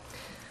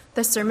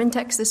The sermon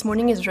text this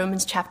morning is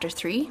Romans chapter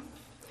 3,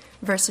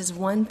 verses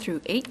 1 through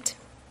 8.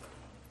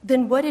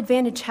 Then what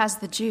advantage has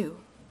the Jew,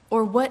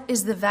 or what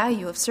is the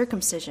value of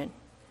circumcision?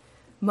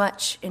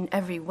 Much in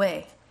every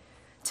way.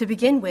 To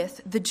begin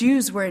with, the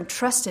Jews were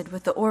entrusted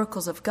with the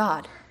oracles of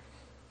God.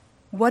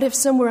 What if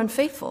some were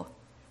unfaithful?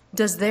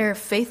 Does their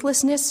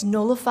faithlessness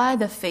nullify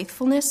the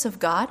faithfulness of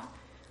God?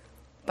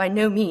 By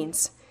no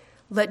means.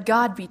 Let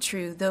God be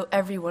true, though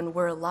everyone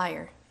were a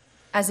liar.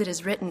 As it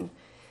is written,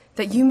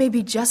 that you may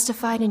be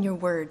justified in your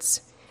words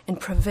and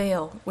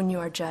prevail when you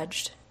are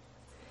judged.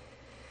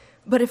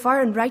 But if our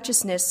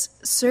unrighteousness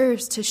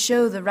serves to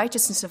show the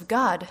righteousness of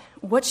God,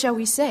 what shall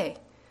we say?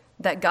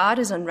 That God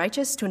is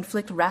unrighteous to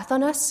inflict wrath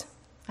on us?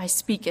 I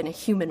speak in a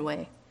human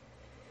way.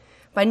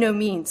 By no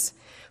means,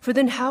 for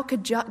then how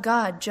could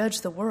God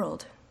judge the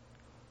world?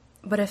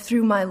 But if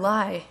through my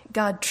lie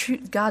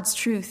God's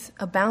truth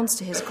abounds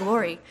to his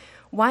glory,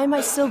 why am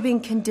I still being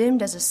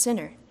condemned as a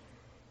sinner?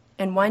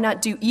 And why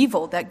not do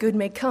evil that good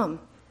may come,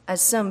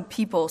 as some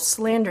people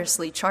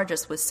slanderously charge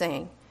us with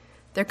saying?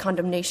 Their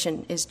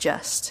condemnation is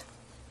just.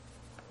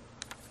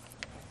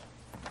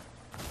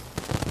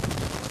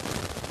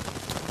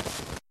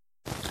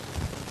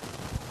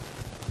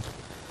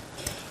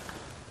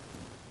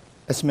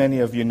 As many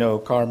of you know,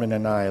 Carmen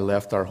and I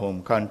left our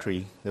home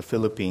country, the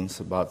Philippines,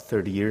 about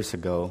 30 years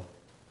ago.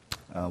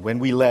 When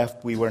we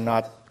left, we were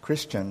not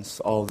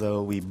Christians,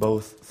 although we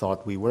both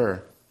thought we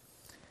were.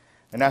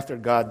 And after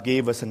God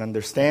gave us an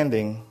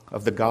understanding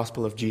of the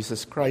gospel of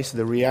Jesus Christ,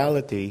 the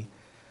reality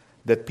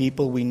that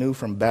people we knew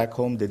from back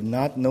home did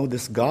not know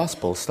this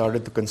gospel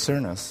started to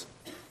concern us.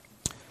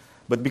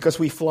 But because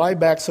we fly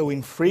back so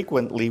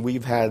infrequently,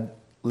 we've had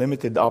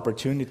limited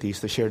opportunities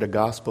to share the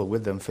gospel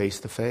with them face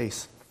to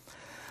face.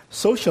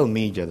 Social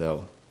media,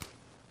 though,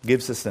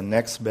 gives us the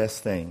next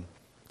best thing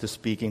to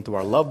speaking to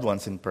our loved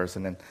ones in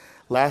person. And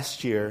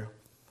last year,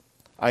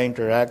 I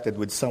interacted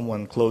with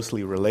someone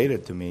closely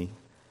related to me.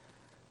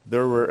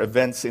 There were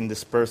events in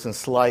this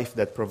person's life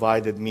that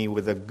provided me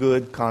with a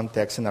good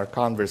context in our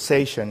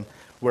conversation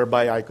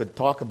whereby I could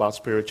talk about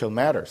spiritual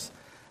matters.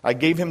 I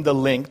gave him the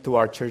link to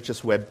our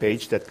church's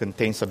webpage that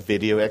contains a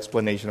video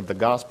explanation of the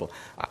gospel.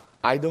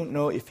 I don't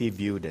know if he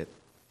viewed it,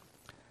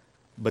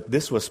 but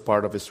this was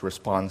part of his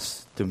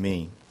response to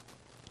me.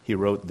 He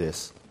wrote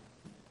this: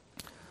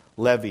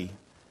 Levi,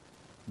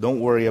 don't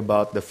worry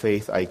about the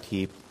faith I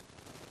keep.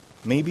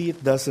 Maybe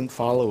it doesn't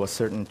follow a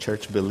certain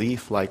church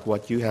belief like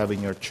what you have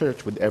in your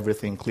church with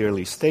everything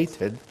clearly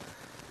stated,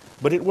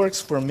 but it works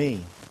for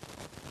me.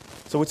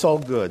 So it's all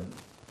good.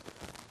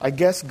 I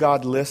guess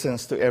God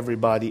listens to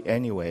everybody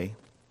anyway.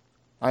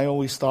 I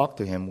always talk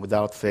to him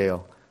without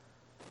fail.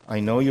 I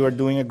know you are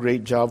doing a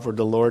great job for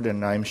the Lord,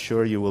 and I'm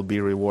sure you will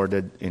be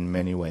rewarded in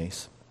many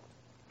ways.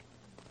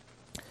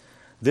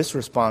 This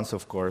response,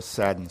 of course,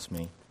 saddens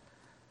me,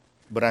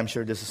 but I'm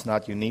sure this is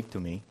not unique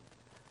to me.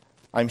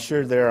 I'm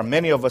sure there are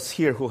many of us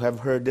here who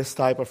have heard this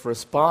type of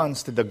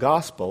response to the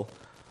gospel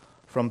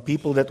from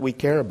people that we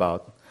care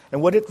about.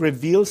 And what it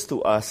reveals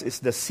to us is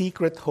the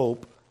secret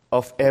hope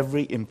of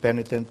every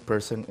impenitent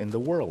person in the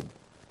world.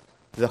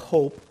 The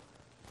hope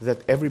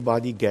that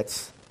everybody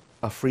gets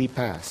a free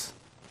pass.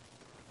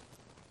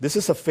 This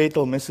is a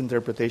fatal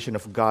misinterpretation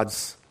of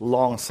God's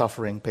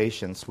long-suffering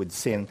patience with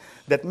sin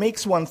that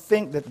makes one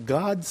think that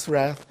God's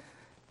wrath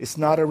is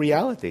not a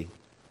reality.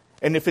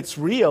 And if it's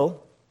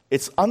real,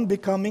 it's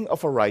unbecoming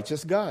of a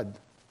righteous God.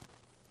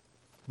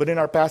 But in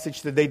our passage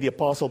today, the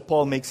Apostle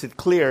Paul makes it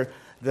clear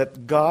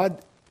that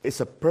God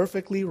is a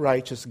perfectly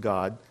righteous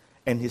God,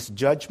 and his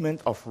judgment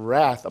of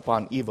wrath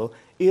upon evil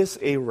is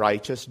a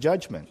righteous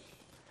judgment.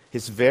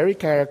 His very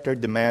character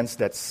demands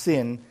that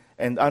sin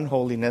and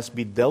unholiness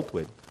be dealt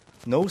with.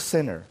 No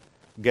sinner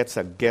gets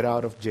a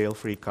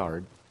get-out-of-jail-free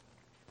card.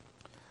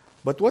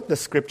 But what does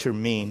Scripture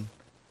mean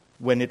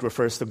when it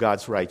refers to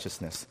God's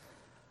righteousness?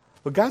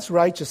 Well, God's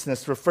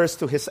righteousness refers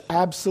to his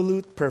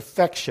absolute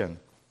perfection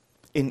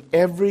in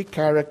every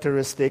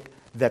characteristic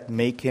that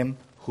make him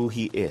who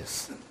he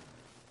is.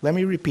 Let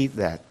me repeat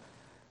that.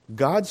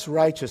 God's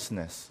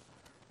righteousness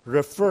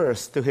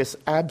refers to his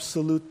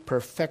absolute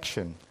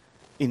perfection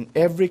in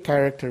every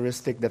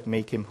characteristic that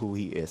make him who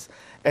he is.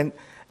 And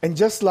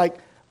just like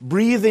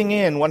breathing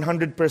in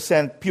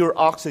 100% pure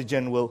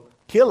oxygen will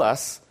kill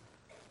us,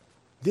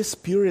 this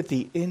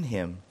purity in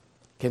him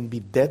can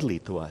be deadly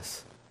to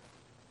us.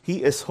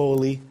 He is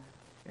holy,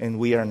 and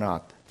we are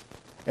not.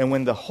 And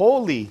when the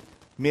holy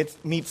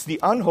meets the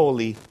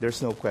unholy,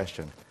 there's no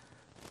question.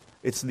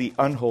 It's the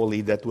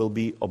unholy that will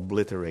be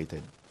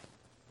obliterated.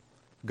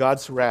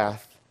 God's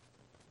wrath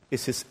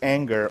is his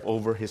anger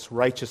over his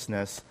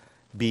righteousness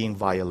being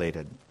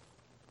violated.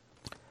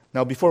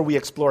 Now, before we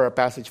explore our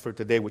passage for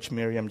today, which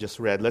Miriam just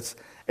read, let's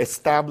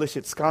establish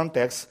its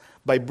context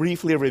by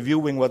briefly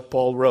reviewing what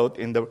Paul wrote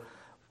in the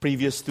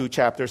previous 2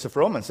 chapters of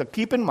Romans. So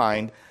keep in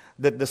mind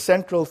that the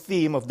central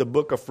theme of the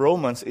book of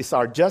Romans is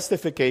our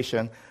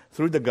justification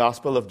through the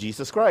gospel of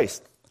Jesus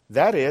Christ.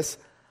 That is,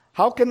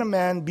 how can a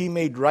man be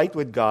made right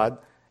with God,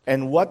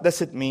 and what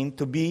does it mean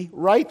to be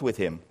right with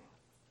him?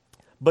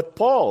 But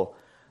Paul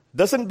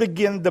doesn't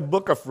begin the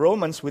book of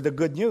Romans with the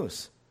good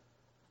news.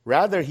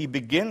 Rather, he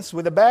begins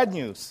with the bad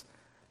news.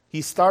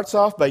 He starts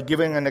off by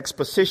giving an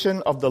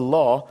exposition of the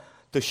law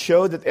to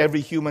show that every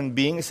human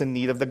being is in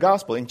need of the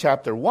gospel. In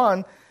chapter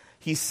 1,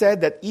 he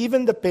said that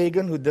even the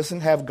pagan who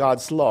doesn't have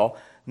God's law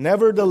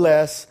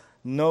nevertheless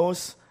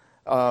knows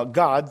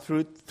God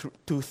through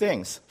two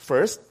things.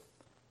 First,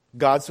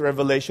 God's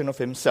revelation of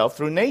himself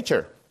through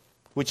nature,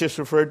 which is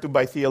referred to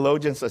by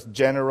theologians as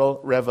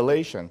general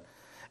revelation.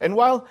 And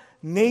while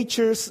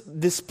nature's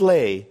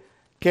display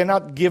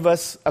cannot give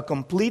us a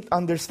complete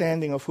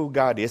understanding of who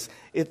God is,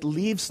 it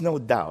leaves no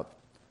doubt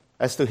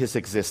as to his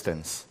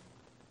existence.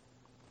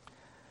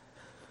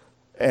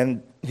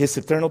 And his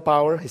eternal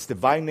power, his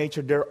divine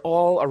nature, they're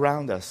all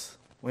around us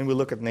when we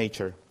look at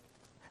nature.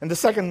 And the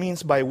second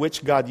means by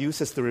which God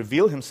uses to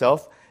reveal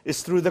himself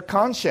is through the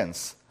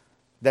conscience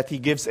that he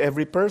gives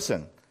every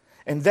person.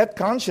 And that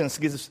conscience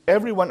gives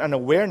everyone an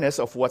awareness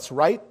of what's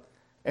right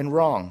and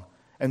wrong.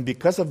 And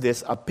because of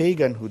this, a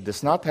pagan who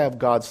does not have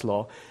God's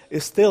law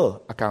is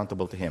still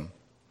accountable to him.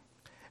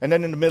 And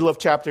then in the middle of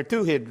chapter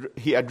 2,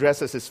 he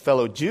addresses his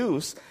fellow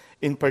Jews,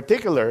 in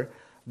particular,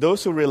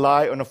 those who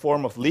rely on a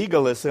form of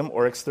legalism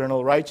or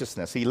external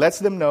righteousness. He lets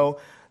them know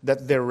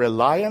that their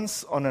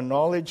reliance on a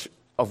knowledge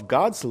of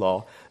God's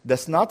law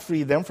does not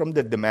free them from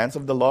the demands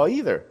of the law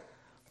either.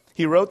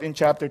 He wrote in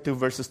chapter 2,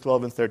 verses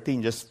 12 and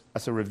 13, just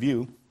as a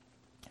review,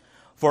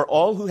 "For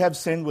all who have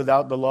sinned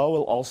without the law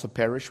will also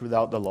perish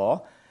without the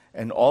law,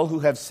 and all who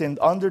have sinned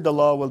under the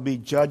law will be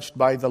judged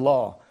by the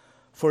law.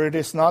 For it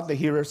is not the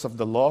hearers of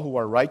the law who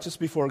are righteous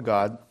before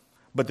God,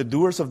 but the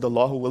doers of the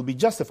law who will be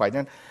justified."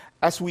 And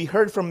as we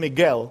heard from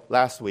Miguel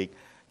last week,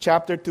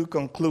 chapter 2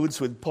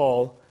 concludes with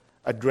Paul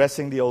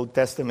addressing the Old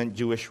Testament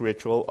Jewish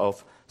ritual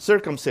of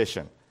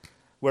circumcision,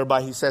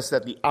 whereby he says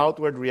that the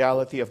outward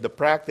reality of the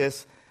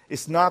practice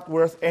is not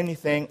worth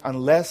anything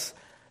unless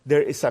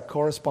there is a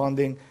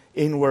corresponding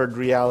inward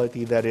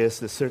reality, that is,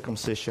 the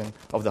circumcision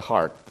of the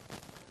heart.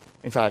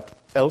 In fact,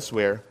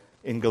 elsewhere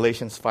in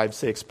Galatians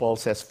 5:6, Paul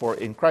says, "For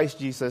in Christ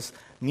Jesus,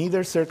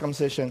 neither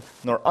circumcision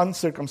nor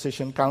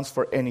uncircumcision counts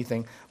for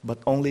anything, but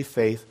only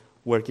faith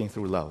working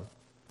through love."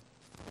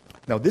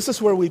 Now, this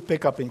is where we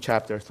pick up in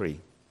chapter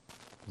 3,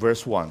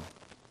 verse 1,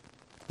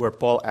 where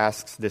Paul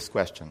asks this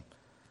question.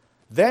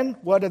 "Then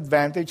what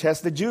advantage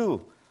has the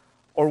Jew?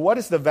 Or what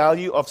is the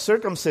value of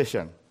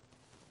circumcision?"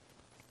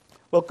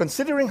 Well,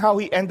 considering how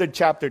he ended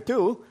chapter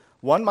 2,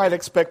 one might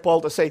expect Paul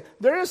to say,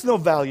 there is no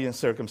value in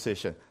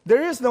circumcision.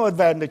 There is no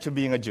advantage of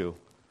being a Jew.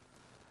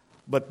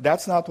 But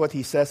that's not what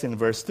he says in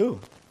verse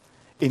 2,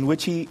 in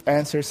which he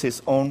answers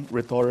his own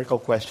rhetorical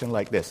question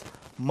like this: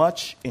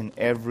 "Much in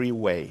every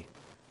way.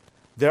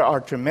 There are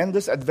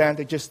tremendous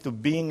advantages to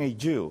being a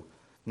Jew,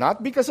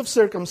 not because of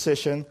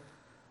circumcision,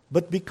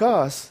 but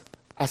because,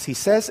 as he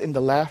says in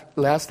the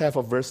last half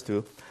of verse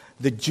 2,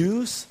 the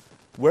Jews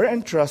were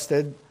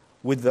entrusted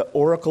with the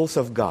oracles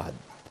of God."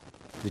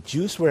 The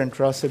Jews were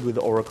entrusted with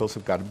the oracles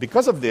of God.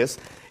 Because of this,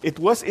 it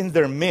was in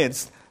their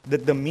midst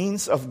that the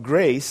means of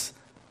grace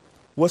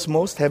was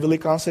most heavily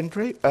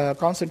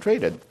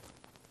concentrated.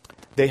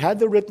 They had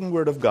the written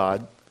word of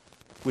God,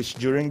 which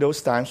during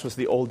those times was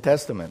the Old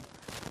Testament.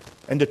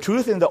 And the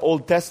truth in the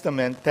Old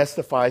Testament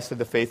testifies to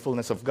the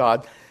faithfulness of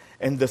God.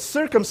 And the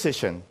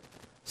circumcision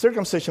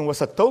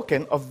was a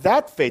token of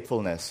that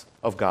faithfulness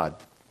of God.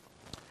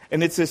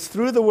 And it is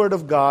through the word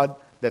of God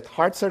that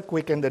hearts are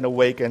quickened and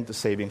awakened to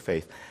saving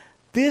faith.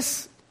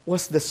 This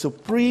was the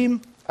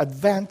supreme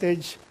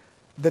advantage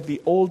that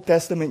the Old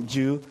Testament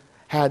Jew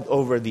had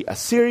over the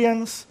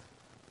Assyrians,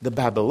 the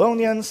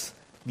Babylonians,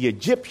 the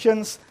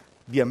Egyptians,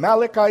 the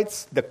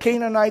Amalekites, the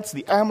Canaanites,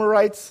 the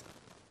Amorites,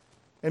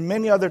 and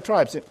many other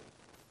tribes,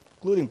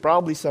 including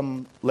probably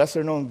some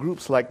lesser-known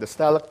groups like the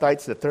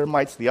Stalactites, the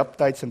Termites, the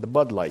Uptites, and the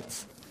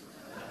Budlites.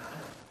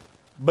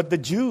 But the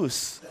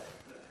Jews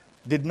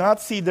did not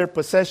see their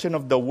possession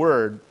of the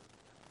Word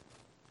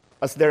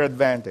as their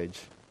advantage.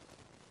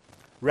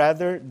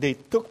 Rather, they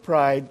took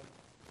pride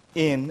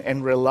in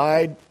and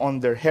relied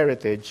on their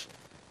heritage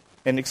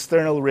and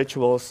external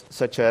rituals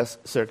such as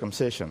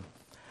circumcision.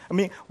 I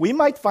mean, we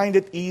might find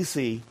it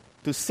easy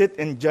to sit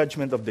in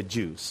judgment of the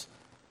Jews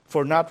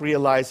for not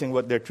realizing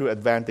what their true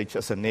advantage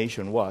as a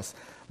nation was.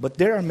 But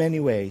there are many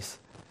ways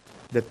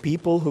that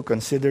people who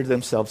consider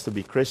themselves to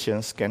be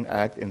Christians can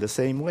act in the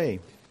same way.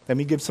 Let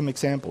me give some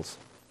examples.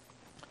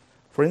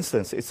 For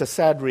instance, it's a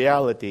sad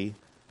reality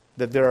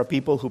that there are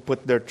people who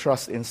put their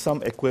trust in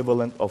some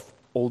equivalent of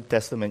Old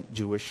Testament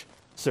Jewish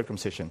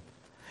circumcision.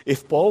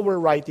 If Paul were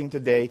writing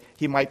today,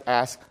 he might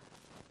ask,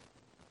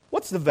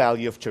 what's the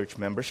value of church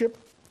membership?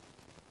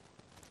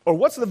 Or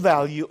what's the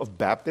value of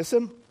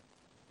baptism?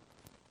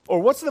 Or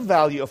what's the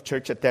value of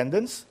church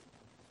attendance?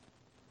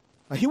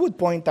 Now, he would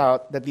point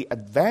out that the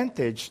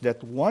advantage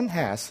that one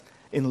has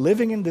in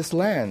living in this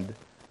land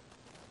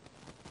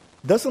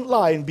doesn't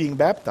lie in being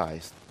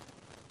baptized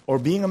or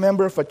being a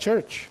member of a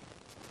church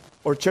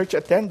or church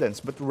attendance,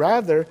 but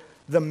rather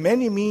the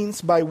many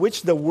means by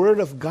which the Word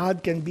of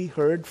God can be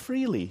heard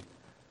freely.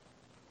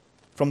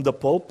 From the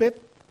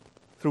pulpit,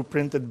 through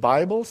printed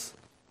Bibles,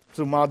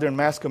 through modern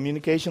mass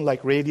communication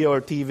like radio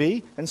or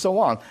TV, and so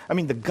on. I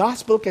mean, the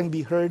gospel can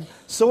be heard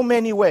so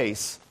many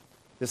ways.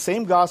 The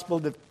same gospel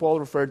that Paul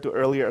referred to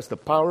earlier as the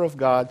power of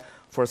God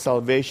for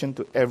salvation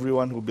to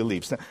everyone who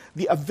believes. Now,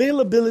 the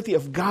availability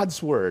of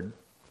God's word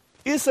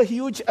is a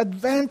huge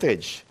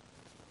advantage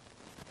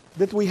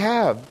that we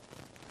have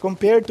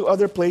compared to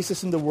other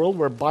places in the world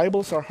where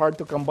Bibles are hard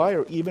to come by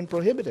or even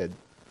prohibited.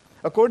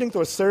 According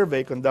to a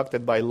survey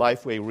conducted by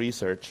Lifeway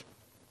Research,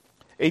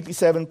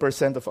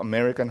 87% of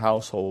American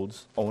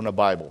households own a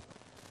Bible,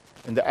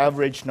 and the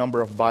average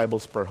number of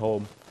Bibles per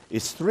home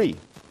is 3.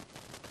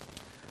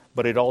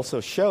 But it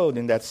also showed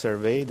in that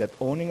survey that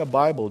owning a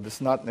Bible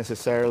does not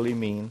necessarily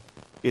mean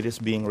it is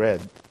being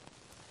read.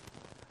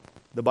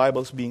 The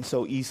Bibles being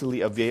so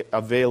easily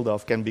availed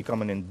of can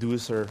become an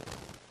inducer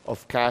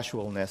of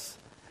casualness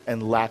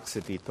and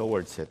laxity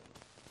towards it.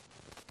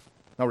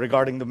 Now,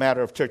 regarding the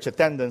matter of church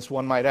attendance,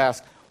 one might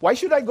ask, why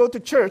should I go to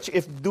church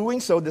if doing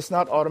so does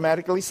not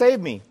automatically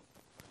save me?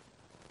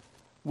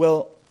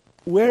 Well,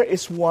 where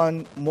is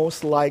one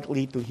most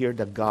likely to hear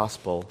the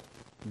gospel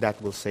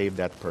that will save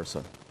that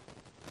person?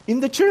 In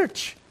the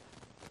church.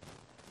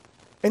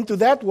 And to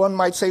that one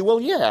might say, well,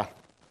 yeah,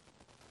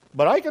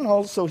 but I can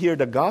also hear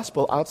the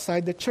gospel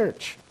outside the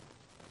church.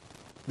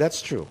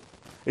 That's true.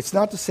 It's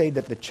not to say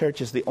that the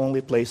church is the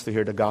only place to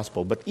hear the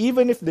gospel, but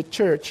even if the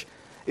church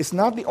is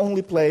not the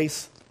only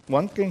place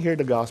one can hear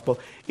the gospel,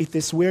 it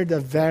is where the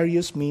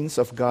various means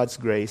of God's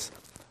grace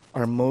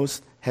are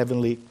most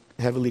heavily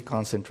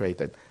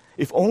concentrated.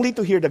 If only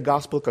to hear the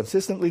gospel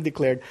consistently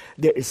declared,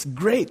 there is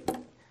great,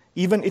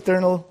 even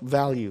eternal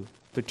value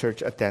to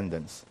church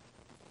attendance.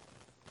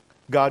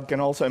 God can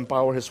also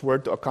empower His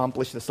word to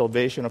accomplish the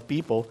salvation of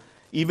people,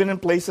 even in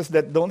places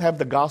that don't have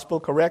the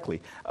gospel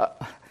correctly.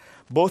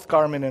 Both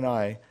Carmen and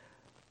I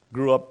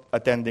grew up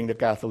attending the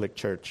Catholic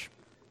Church.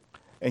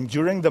 And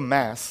during the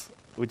Mass,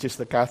 which is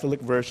the Catholic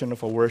version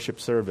of a worship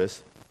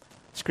service,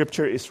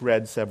 Scripture is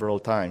read several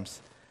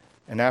times.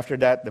 And after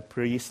that, the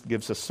priest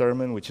gives a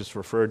sermon, which is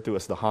referred to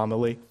as the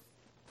homily.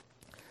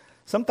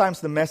 Sometimes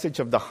the message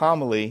of the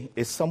homily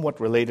is somewhat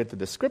related to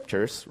the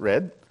Scriptures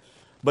read,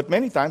 but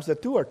many times the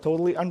two are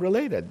totally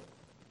unrelated.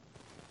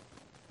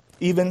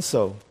 Even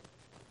so,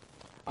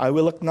 I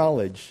will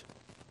acknowledge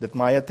that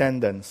my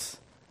attendance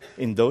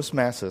in those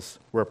Masses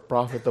were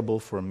profitable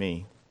for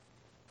me.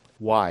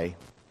 Why?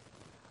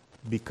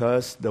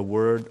 Because the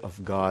Word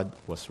of God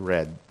was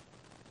read.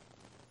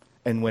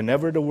 And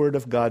whenever the Word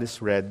of God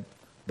is read,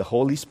 the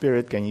Holy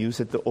Spirit can use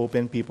it to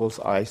open people's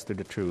eyes to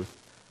the truth.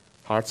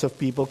 Hearts of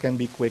people can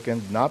be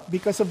quickened, not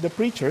because of the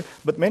preacher,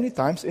 but many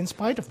times in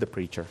spite of the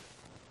preacher.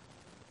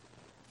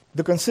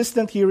 The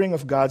consistent hearing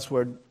of God's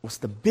Word was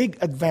the big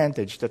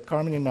advantage that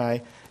Carmen and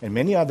I and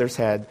many others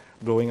had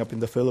growing up in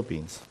the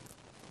Philippines.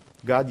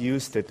 God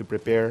used it to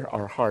prepare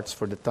our hearts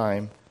for the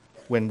time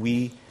when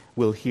we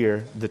will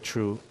hear the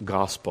true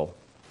gospel.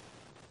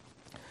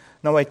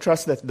 Now, I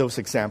trust that those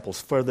examples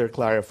further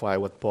clarify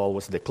what Paul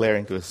was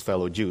declaring to his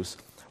fellow Jews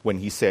when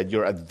he said,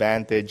 your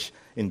advantage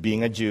in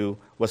being a Jew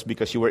was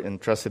because you were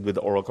entrusted with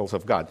the oracles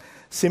of God.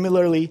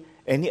 Similarly,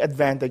 any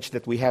advantage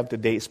that we have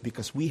today is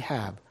because we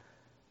have,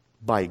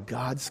 by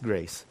God's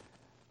grace,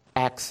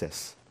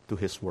 access to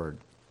His Word.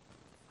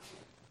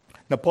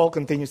 Now, Paul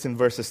continues in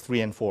verses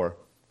 3 and 4.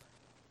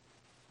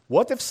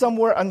 What if some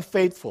were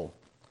unfaithful?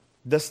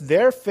 Does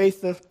their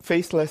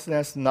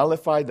faithlessness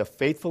nullify the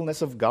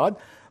faithfulness of God?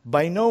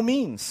 By no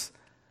means.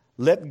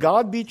 Let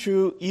God be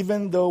true,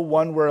 even though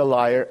one were a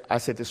liar,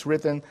 as it is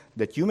written,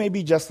 that you may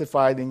be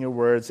justified in your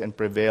words and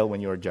prevail when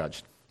you are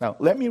judged. Now,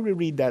 let me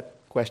reread that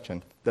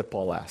question that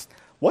Paul asked.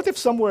 What if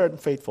some were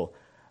unfaithful?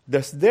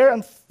 Does their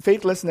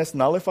faithlessness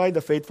nullify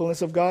the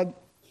faithfulness of God?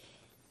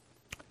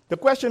 The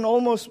question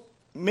almost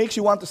makes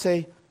you want to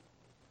say,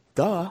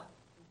 duh.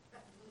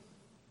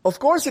 Of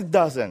course it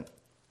doesn't.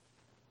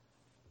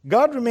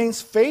 God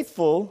remains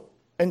faithful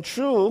and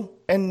true,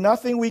 and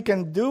nothing we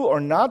can do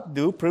or not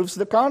do proves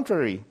the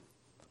contrary.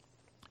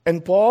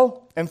 And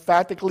Paul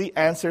emphatically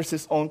answers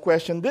his own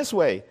question this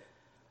way: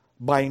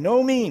 by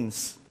no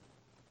means.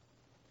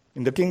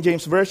 In the King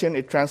James Version,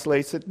 it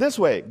translates it this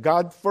way: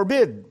 God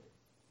forbid.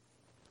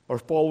 Or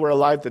if Paul were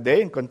alive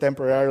today in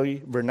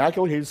contemporary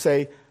vernacular, he'd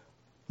say,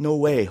 no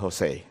way,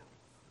 Jose.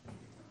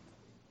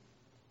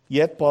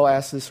 Yet Paul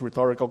asked this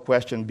rhetorical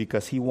question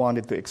because he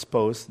wanted to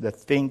expose the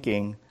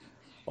thinking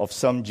of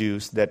some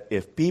Jews that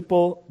if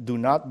people do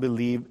not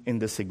believe in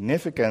the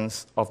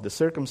significance of the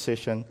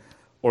circumcision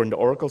or in the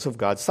oracles of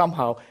God,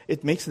 somehow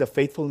it makes the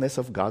faithfulness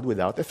of God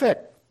without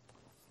effect.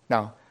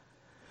 Now,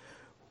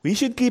 we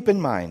should keep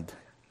in mind,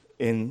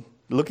 in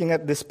looking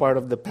at this part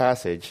of the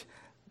passage,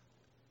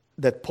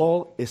 that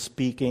Paul is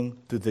speaking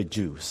to the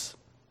Jews,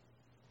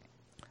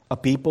 a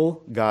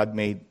people God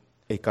made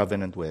a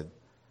covenant with.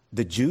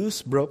 The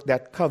Jews broke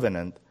that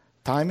covenant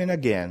time and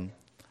again,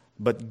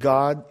 but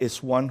God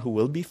is one who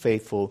will be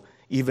faithful,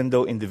 even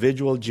though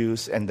individual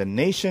Jews and the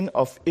nation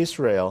of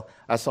Israel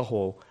as a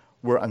whole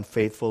were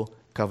unfaithful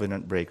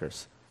covenant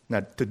breakers.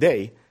 Now,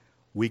 today,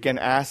 we can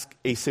ask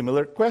a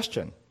similar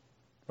question,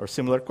 or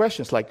similar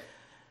questions like,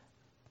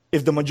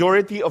 If the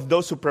majority of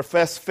those who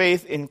profess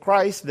faith in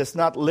Christ does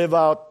not live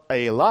out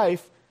a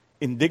life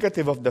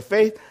indicative of the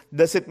faith,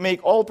 does it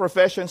make all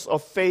professions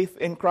of faith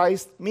in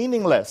Christ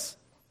meaningless?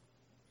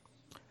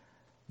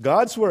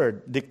 God's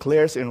word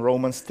declares in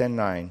Romans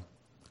 10:9,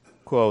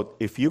 quote,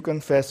 "If you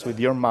confess with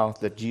your mouth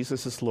that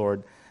Jesus is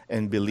Lord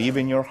and believe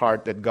in your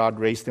heart that God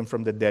raised him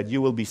from the dead,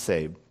 you will be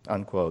saved,"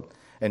 unquote.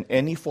 And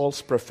any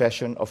false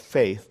profession of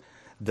faith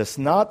does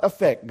not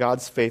affect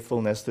God's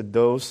faithfulness to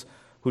those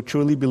who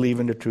truly believe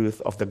in the truth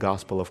of the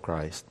gospel of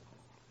Christ.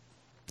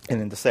 And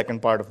in the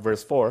second part of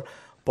verse 4,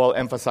 Paul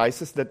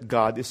emphasizes that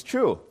God is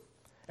true.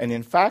 And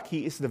in fact,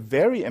 he is the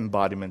very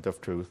embodiment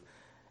of truth.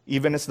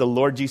 Even as the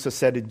Lord Jesus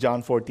said in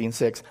John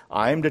 14:6,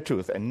 "I am the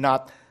truth," and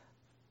not,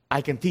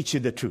 "I can teach you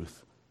the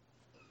truth."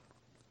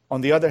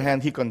 On the other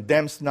hand, he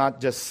condemns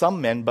not just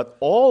some men, but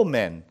all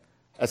men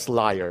as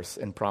liars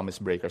and promise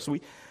breakers.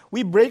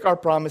 We break our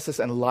promises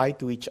and lie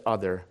to each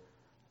other,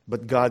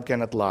 but God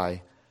cannot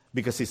lie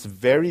because his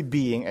very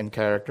being and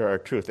character are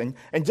truth.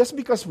 And just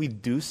because we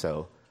do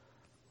so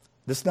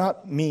does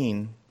not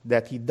mean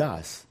that he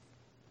does.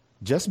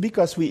 Just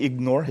because we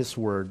ignore his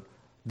word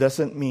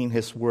doesn't mean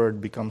his word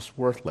becomes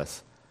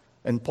worthless.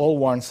 And Paul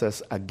warns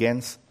us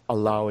against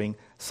allowing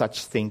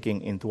such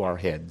thinking into our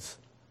heads.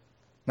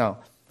 Now,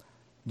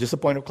 just a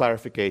point of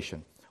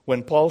clarification.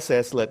 When Paul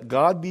says, "Let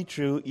God be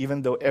true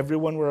even though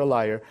everyone were a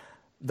liar,"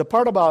 the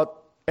part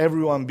about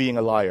everyone being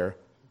a liar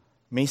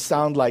may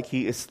sound like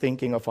he is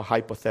thinking of a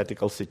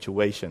hypothetical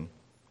situation.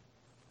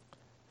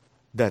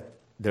 That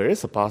there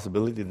is a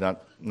possibility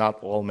that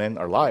not all men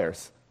are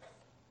liars.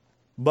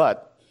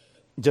 But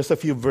just a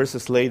few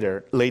verses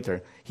later,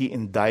 he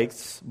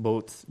indicts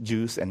both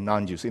Jews and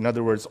non-Jews. In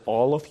other words,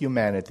 all of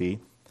humanity,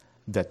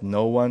 that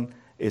no one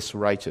is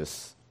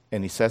righteous.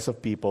 And he says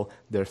of people,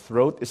 their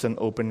throat is an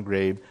open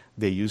grave,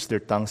 they use their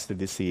tongues to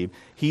deceive.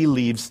 He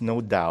leaves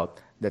no doubt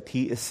that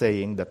he is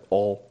saying that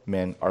all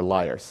men are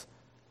liars,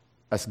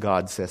 as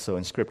God says so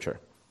in Scripture.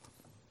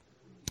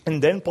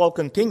 And then Paul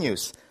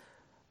continues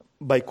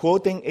by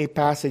quoting a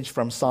passage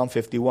from Psalm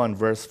 51,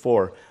 verse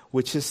 4,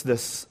 which is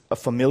a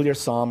familiar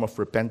psalm of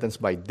repentance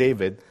by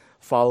David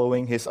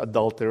following his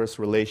adulterous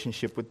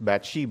relationship with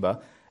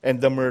Bathsheba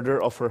and the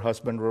murder of her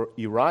husband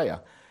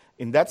Uriah.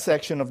 In that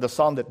section of the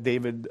psalm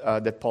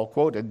that Paul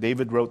quoted,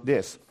 David wrote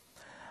this: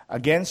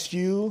 "Against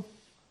you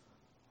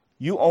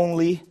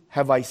only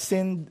have I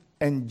sinned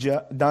and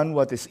done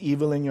what is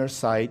evil in your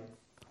sight,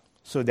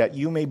 so that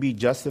you may be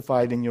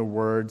justified in your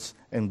words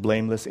and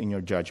blameless in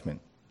your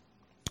judgment."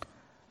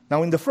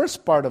 Now, in the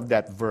first part of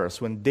that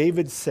verse, when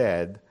David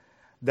said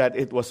that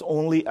it was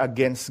only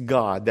against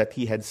God that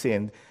he had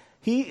sinned,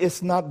 he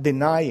is not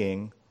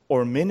denying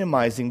or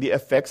minimizing the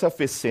effects of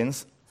his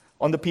sins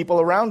on the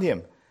people around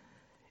him.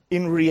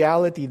 In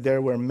reality,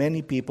 there were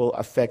many people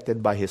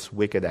affected by his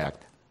wicked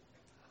act.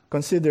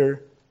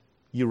 Consider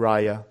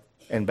Uriah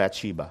and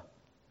Bathsheba.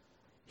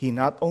 He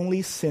not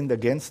only sinned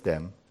against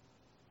them,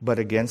 but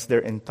against their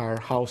entire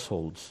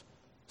households,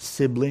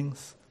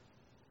 siblings,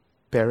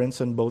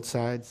 parents on both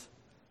sides.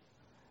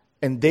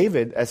 And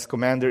David, as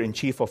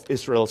commander-in-chief of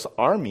Israel's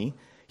army,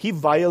 he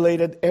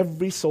violated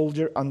every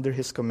soldier under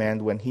his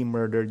command when he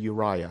murdered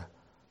Uriah.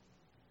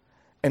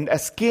 And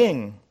as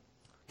king,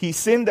 he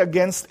sinned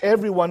against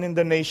everyone in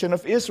the nation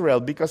of Israel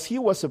because he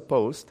was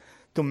supposed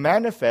to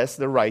manifest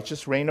the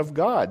righteous reign of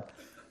God.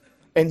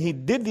 And he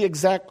did the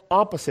exact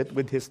opposite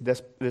with his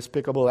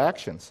despicable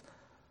actions.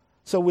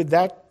 So with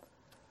that,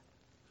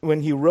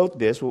 when he wrote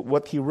this,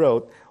 what he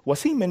wrote,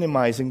 was he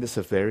minimizing the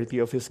severity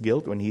of his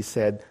guilt when he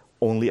said,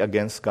 "Only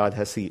against God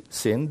has he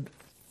sinned"?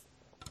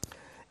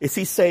 Is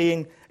he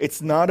saying,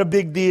 it's not a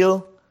big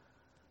deal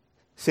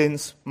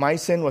since my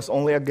sin was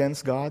only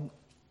against God?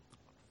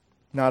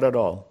 Not at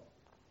all.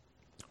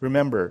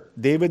 Remember,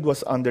 David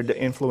was under the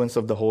influence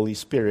of the Holy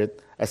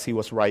Spirit as he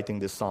was writing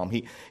this psalm.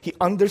 He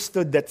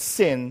understood that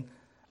sin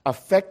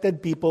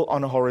affected people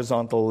on a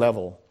horizontal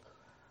level.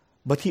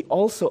 But he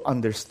also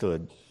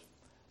understood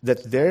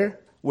that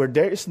where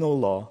there is no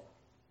law,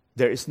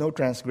 there is no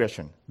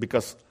transgression.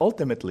 Because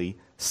ultimately,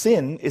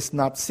 sin is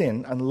not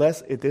sin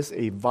unless it is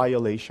a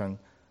violation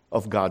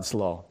of God's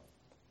law.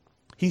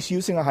 He's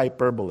using a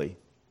hyperbole,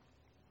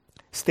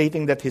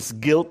 stating that his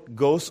guilt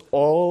goes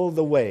all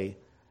the way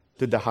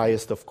to the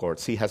highest of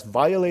courts. He has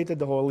violated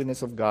the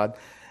holiness of God.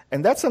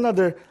 And that's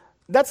another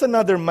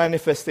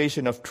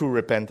manifestation of true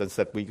repentance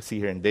that we see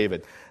here in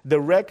David. The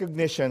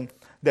recognition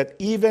that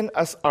even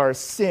as our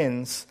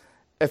sins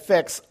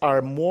effects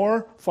are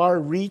more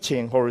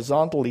far-reaching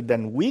horizontally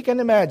than we can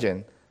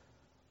imagine,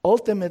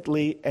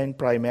 ultimately and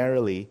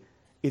primarily,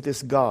 it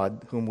is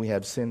God whom we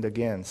have sinned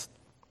against.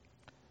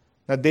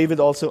 Now, David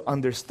also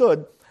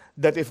understood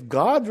that if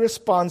God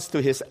responds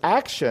to his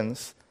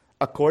actions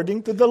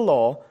according to the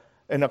law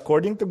and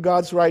according to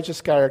God's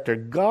righteous character,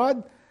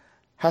 God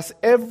has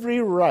every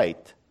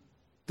right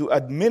to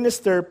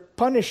administer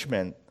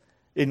punishment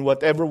in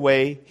whatever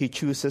way he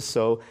chooses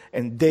so,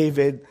 and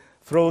David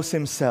throws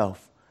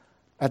himself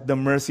at the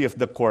mercy of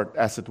the court,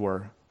 as it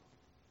were.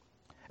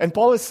 And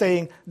Paul is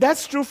saying,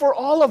 that's true for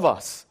all of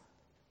us.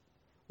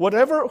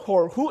 whatever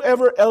or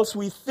whoever else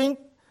we think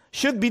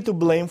should be to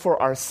blame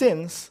for our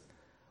sins,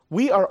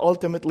 we are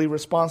ultimately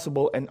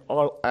responsible and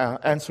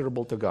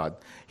answerable to God.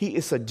 He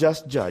is a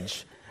just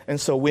judge. And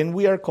so when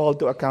we are called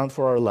to account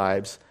for our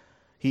lives,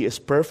 He is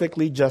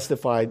perfectly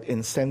justified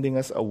in sending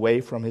us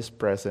away from His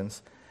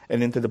presence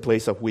and into the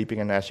place of weeping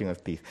and gnashing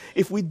of teeth.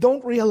 If we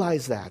don't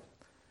realize that,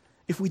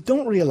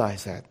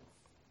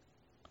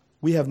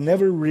 we have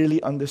never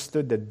really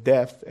understood the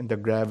depth and the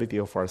gravity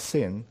of our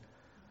sin,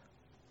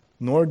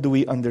 nor do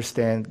we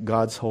understand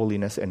God's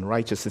holiness and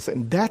righteousness.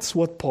 And that's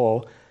what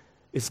Paul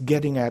is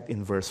getting at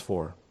in verse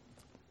 4.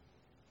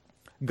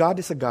 God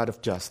is a God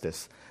of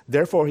justice.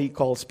 Therefore, He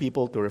calls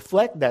people to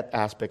reflect that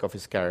aspect of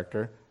His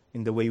character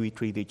in the way we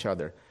treat each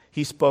other.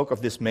 He spoke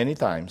of this many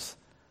times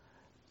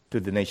to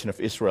the nation of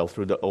Israel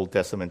through the Old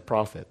Testament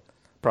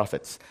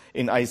prophets.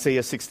 In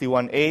Isaiah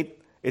 61:8,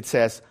 it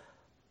says,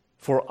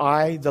 "For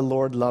I, the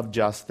Lord, love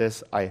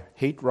justice. I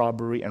hate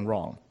robbery and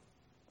wrong."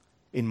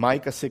 In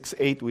Micah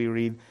 6:8, we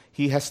read,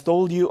 "He has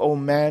told you, O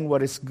man,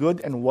 what is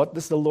good, and what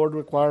does the Lord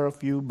require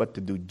of you, but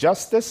to do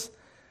justice,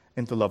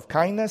 and to love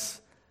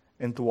kindness,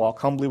 and to walk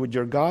humbly with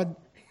your God."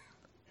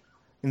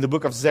 In the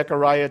book of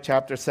Zechariah,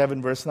 chapter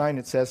 7, verse 9,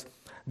 it says,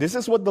 "This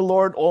is what the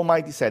Lord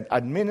Almighty said,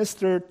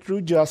 administer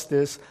true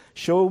justice,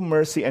 show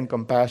mercy and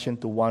compassion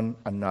to one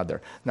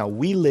another." Now,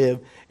 we live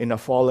in a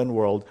fallen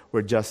world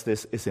where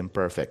justice is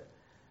imperfect.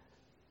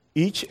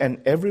 Each and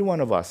every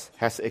one of us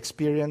has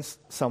experienced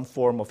some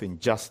form of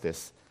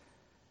injustice,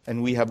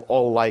 and we have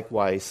all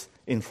likewise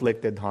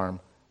inflicted harm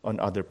on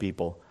other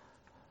people.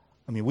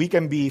 I mean, we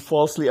can be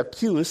falsely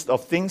accused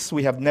of things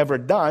we have never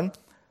done,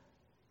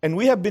 and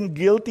we have been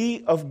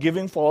guilty of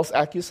giving false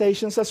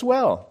accusations as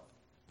well.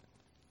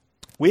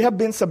 We have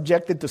been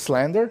subjected to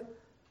slander,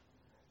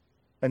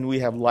 and we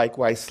have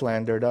likewise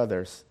slandered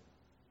others.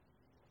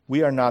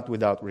 We are not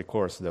without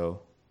recourse,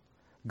 though.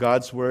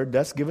 God's word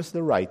does give us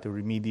the right to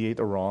remediate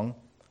a wrong,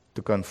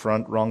 to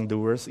confront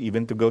wrongdoers,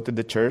 even to go to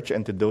the church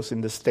and to those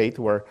in the state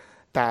who are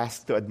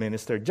tasked to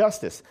administer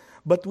justice.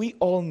 But we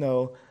all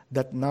know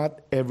that not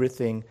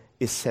everything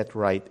is set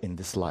right in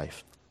this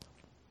life.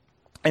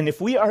 And if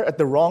we are at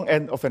the wrong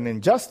end of an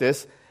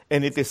injustice,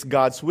 and it is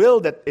God's will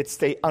that it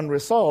stay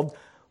unresolved,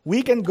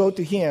 we can go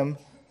to Him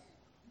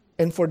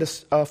and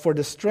ask for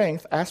the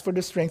strength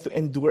to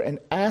endure, and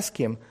ask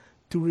Him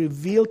to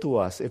reveal to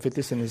us, if it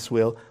is in His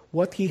will,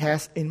 what He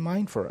has in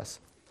mind for us.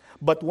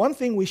 But one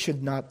thing we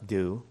should not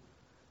do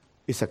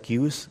is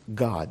accuse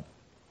God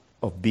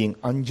of being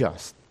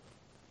unjust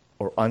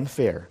or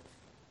unfair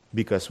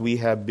because we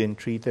have been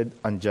treated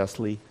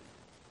unjustly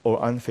or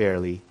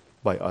unfairly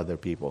by other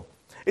people.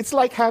 It's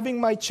like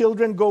having my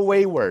children go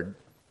wayward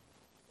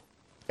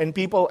and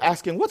people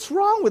asking, "What's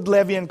wrong with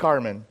Levi and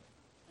Carmen?"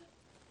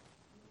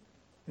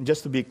 And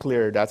just to be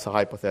clear, that's a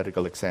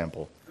hypothetical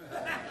example.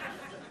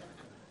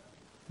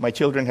 My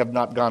children have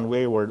not gone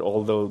wayward,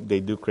 although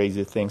they do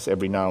crazy things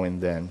every now and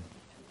then.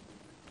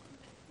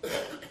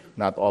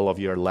 Not all of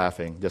you are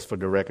laughing. Just for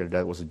the record,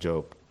 that was a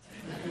joke.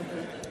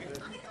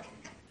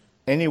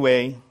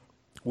 Anyway,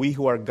 we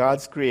who are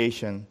God's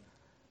creation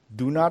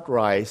do not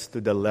rise to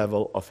the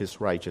level of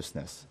His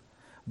righteousness.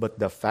 But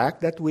the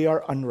fact that we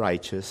are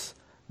unrighteous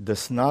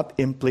does not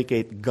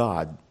implicate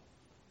God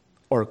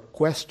or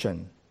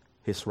question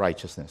His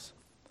righteousness.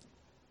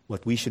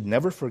 What we should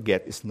never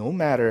forget is no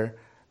matter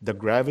the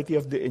gravity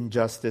of the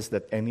injustice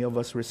that any of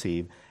us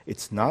receive,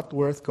 it's not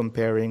worth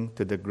comparing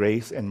to the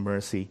grace and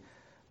mercy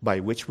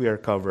by which we are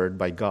covered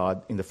by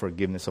God in the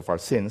forgiveness of our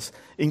sins,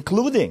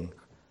 including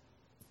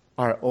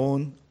our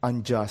own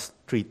unjust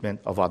treatment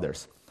of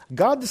others.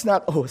 God does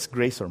not owe us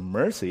grace or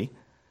mercy,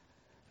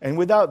 and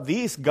without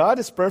these, God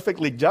is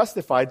perfectly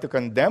justified to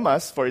condemn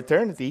us for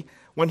eternity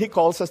when He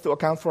calls us to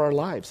account for our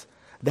lives.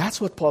 That's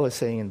what Paul is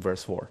saying in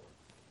verse 4.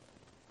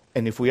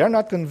 And if we are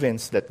not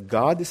convinced that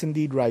God is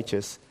indeed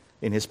righteous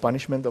in His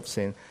punishment of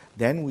sin,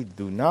 then we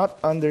do not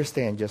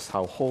understand just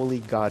how holy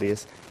God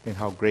is and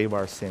how grave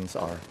our sins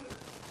are.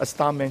 As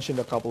Tom mentioned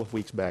a couple of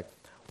weeks back,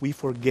 we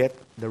forget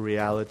the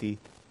reality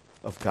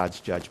of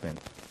God's judgment.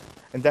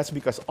 And that's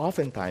because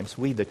oftentimes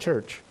we, the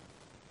church,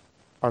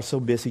 are so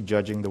busy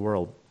judging the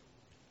world.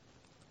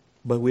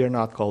 But we are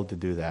not called to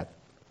do that.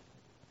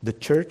 The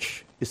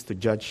church is to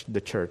judge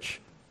the church.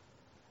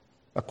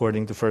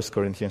 According to 1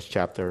 Corinthians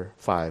chapter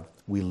 5,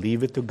 we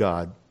leave it to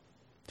God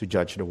to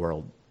judge the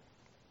world.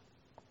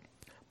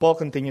 Paul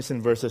continues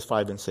in verses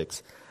 5 and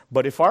 6.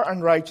 But if our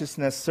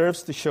unrighteousness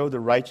serves to show the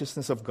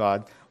righteousness of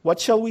God, what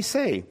shall we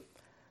say?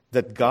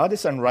 That God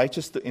is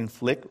unrighteous to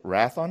inflict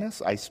wrath on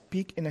us? I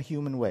speak in a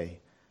human way.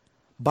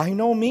 By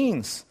no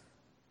means.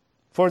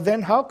 For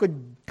then how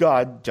could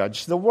God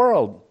judge the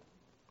world?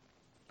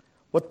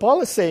 What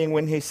Paul is saying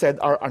when he said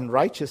our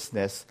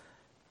unrighteousness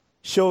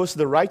shows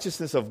the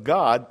righteousness of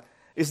God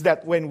is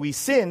that when we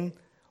sin,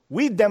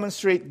 we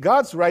demonstrate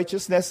God's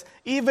righteousness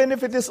even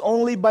if it is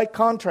only by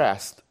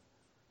contrast.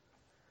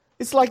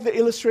 It's like the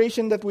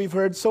illustration that we've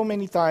heard so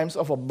many times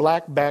of a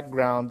black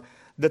background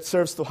that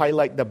serves to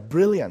highlight the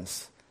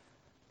brilliance,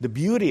 the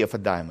beauty of a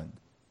diamond.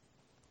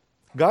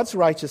 God's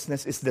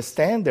righteousness is the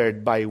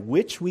standard by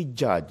which we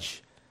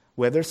judge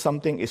whether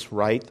something is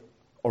right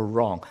or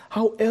wrong.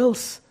 How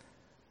else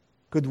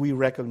could we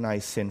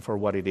recognize sin for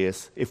what it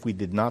is if we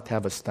did not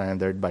have a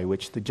standard by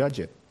which to judge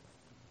it?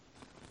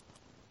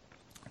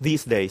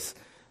 These days,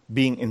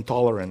 being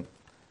intolerant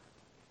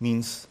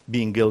means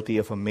being guilty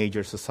of a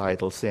major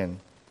societal sin.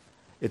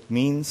 It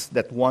means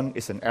that one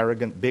is an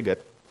arrogant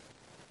bigot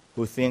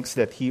who thinks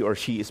that he or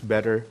she is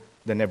better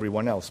than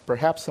everyone else.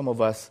 Perhaps some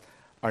of us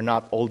are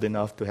not old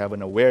enough to have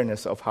an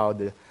awareness of how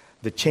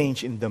the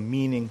change in the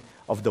meaning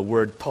of the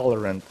word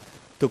tolerant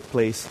took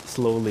place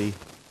slowly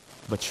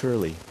but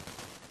surely.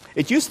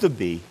 It used to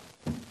be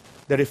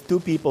that if two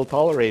people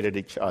tolerated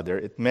each other,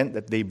 it meant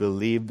that they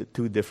believed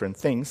two different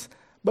things,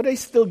 but they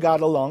still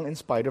got along in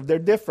spite of their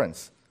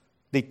difference.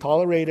 They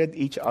tolerated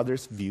each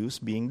other's views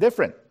being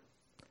different.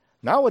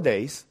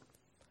 Nowadays,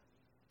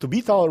 to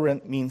be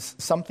tolerant means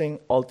something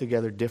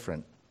altogether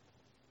different.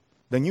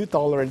 The new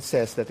tolerance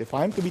says that if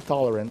I'm to be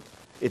tolerant,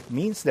 it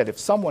means that if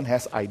someone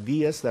has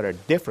ideas that are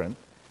different,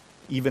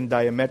 even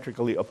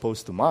diametrically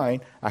opposed to mine,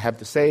 I have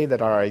to say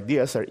that our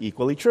ideas are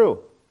equally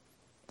true.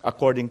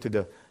 According to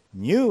the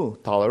new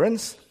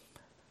tolerance,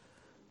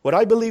 what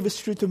I believe is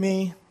true to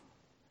me,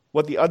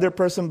 what the other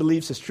person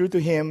believes is true to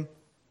him,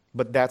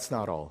 but that's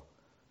not all.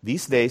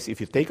 These days,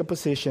 if you take a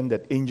position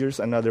that injures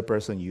another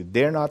person, you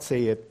dare not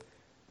say it,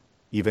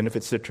 even if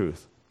it's the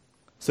truth.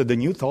 So the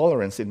new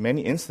tolerance, in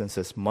many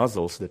instances,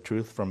 muzzles the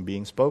truth from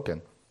being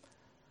spoken.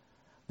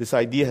 This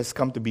idea has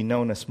come to be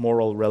known as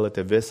moral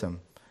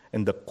relativism.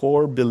 And the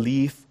core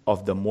belief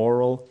of the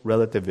moral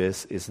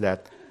relativist is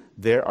that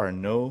there are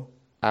no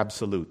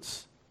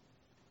absolutes.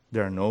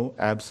 There are no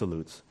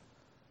absolutes.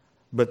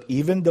 But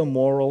even the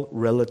moral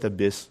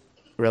relativist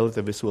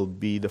will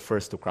be the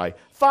first to cry,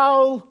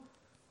 "Foul!"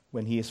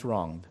 when he is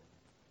wronged.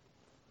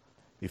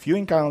 If you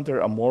encounter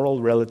a moral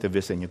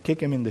relativist and you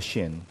kick him in the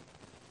shin,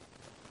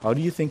 how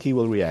do you think he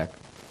will react?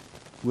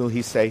 Will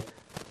he say,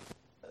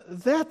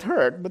 "That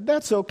hurt, but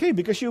that's okay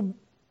because you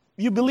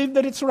believe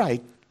that it's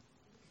right"?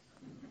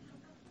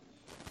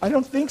 I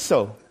don't think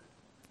so.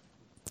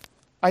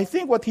 I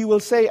think what he will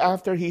say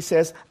after he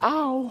says,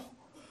 "Ow,"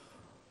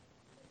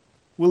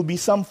 will be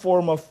some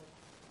form of,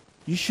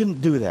 "You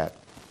shouldn't do that."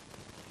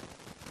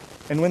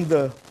 And when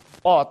the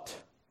ought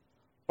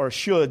or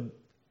should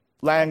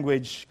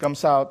language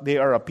comes out, they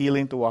are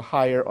appealing to a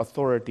higher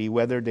authority,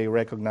 whether they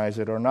recognize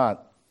it or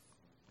not.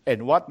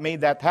 And what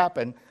made that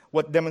happen,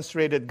 what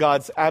demonstrated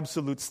God's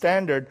absolute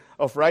standard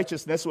of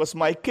righteousness, was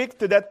my kick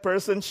to that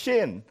person's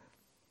shin.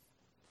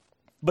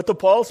 But to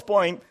Paul's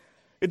point,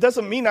 it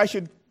doesn't mean I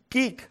should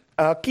keep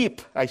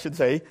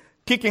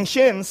kicking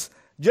shins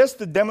just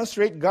to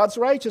demonstrate God's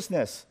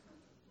righteousness.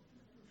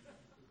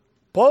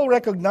 Paul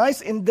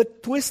recognized in the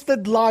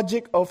twisted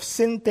logic of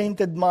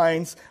sin-tainted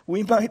minds,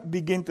 we might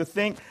begin to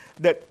think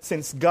that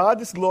since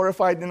God is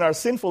glorified in our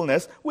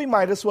sinfulness, we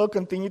might as well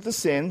continue to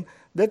sin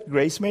that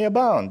grace may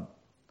abound.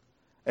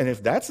 And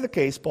if that's the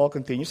case, Paul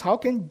continues, how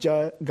can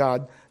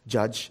God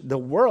judge the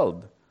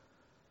world?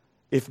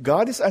 If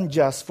God is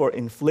unjust for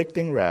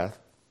inflicting wrath,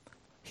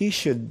 he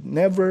should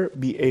never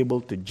be able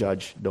to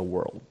judge the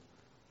world.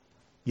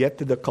 Yet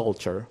to the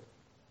culture,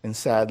 and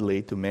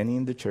sadly to many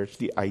in the church,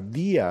 the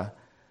idea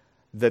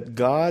that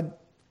God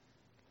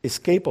is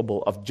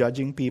capable of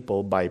judging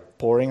people by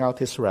pouring out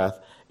his wrath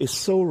is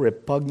so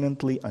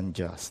repugnantly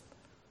unjust.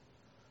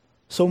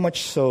 So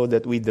much so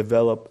that we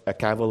develop a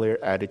cavalier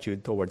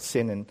attitude towards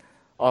sin and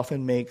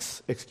often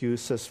makes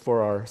excuses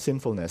for our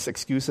sinfulness.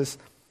 Excuses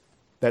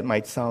that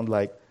might sound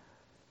like,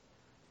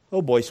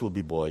 "Oh, boys will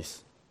be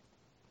boys."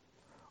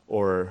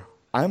 Or,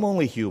 "I'm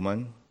only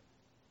human."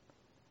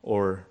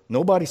 Or,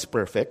 "Nobody's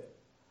perfect."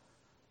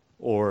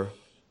 Or,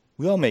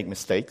 "We all make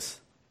mistakes."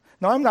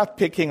 Now, I'm not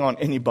picking on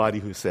anybody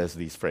who says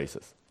these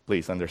phrases.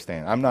 Please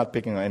understand. I'm not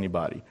picking on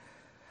anybody.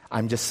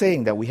 I'm just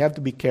saying that we have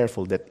to be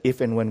careful that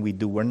if and when we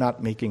do, we're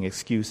not making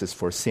excuses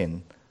for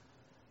sin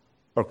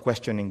or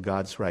questioning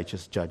God's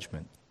righteous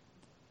judgment.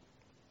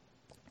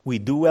 We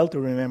do well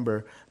to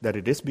remember that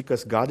it is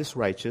because God is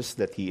righteous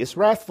that he is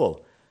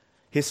wrathful.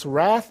 His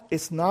wrath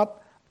is not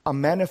a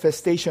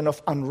manifestation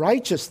of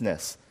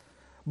unrighteousness,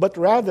 but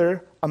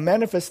rather a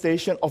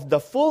manifestation of the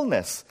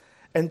fullness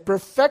and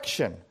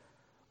perfection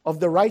of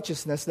the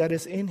righteousness that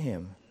is in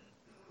him.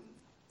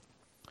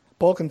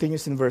 Paul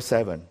continues in verse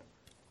 7.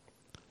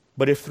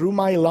 "But if through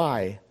my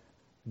lie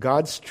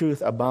God's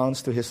truth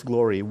abounds to his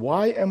glory,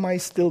 why am I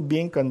still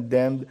being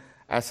condemned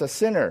as a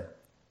sinner?"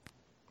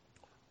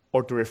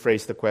 Or to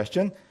rephrase the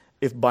question,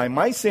 if by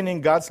my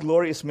sinning God's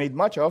glory is made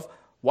much of,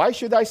 why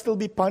should I still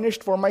be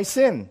punished for my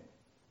sin?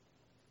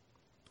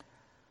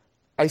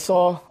 I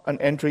saw an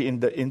entry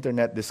in the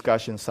internet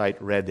discussion site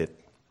Reddit,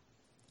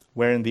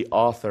 wherein the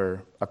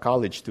author, a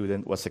college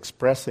student, was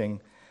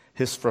expressing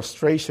his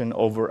frustration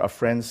over a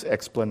friend's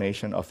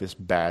explanation of his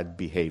bad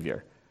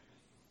behavior.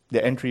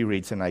 The entry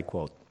reads, and I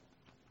quote,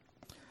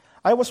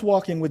 "I was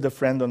walking with a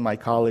friend on my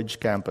college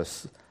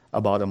campus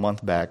about a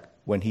month back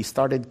when he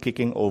started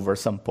kicking over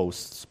some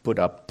posts put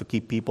up to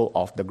keep people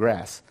off the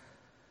grass.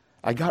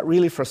 I got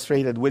really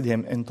frustrated with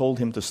him and told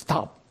him to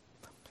stop.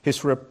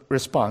 His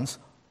response,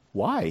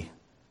 "Why?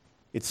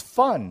 It's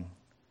fun."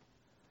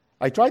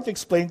 I tried to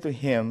explain to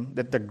him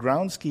that the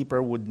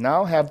groundskeeper would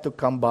now have to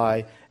come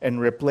by and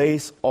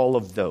replace all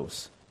of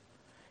those.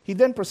 He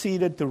then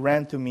proceeded to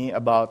rant to me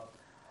about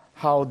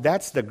how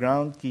that's the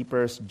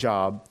groundskeeper's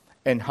job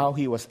and how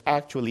he was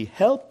actually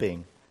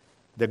helping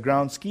the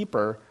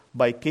groundskeeper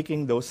by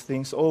kicking those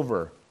things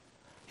over.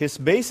 His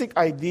basic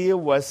idea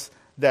was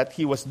that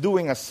he was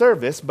doing a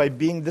service by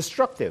being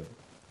destructive.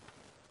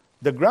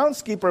 The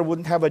groundskeeper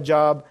wouldn't have a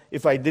job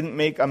if I didn't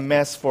make a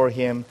mess for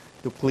him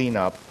to clean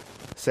up,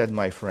 said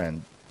my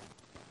friend.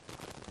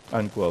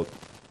 Unquote.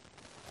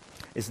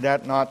 Is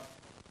that not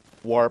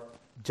warped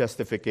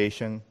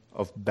justification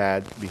of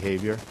bad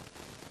behavior?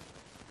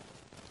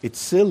 It's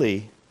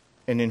silly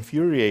and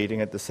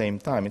infuriating at the same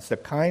time. It's the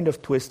kind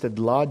of twisted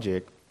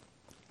logic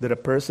that a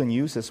person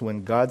uses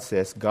when God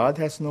says God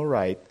has no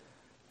right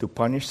to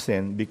punish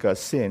sin because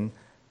sin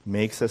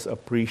makes us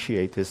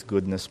appreciate His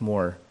goodness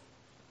more.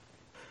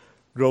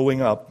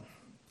 Growing up,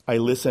 I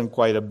listened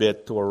quite a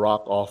bit to a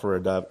rock opera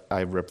that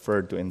I've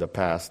referred to in the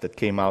past that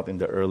came out in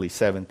the early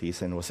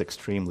 70s and was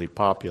extremely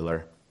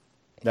popular.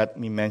 Let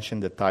me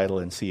mention the title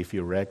and see if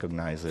you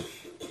recognize it.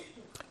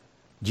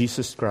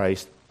 Jesus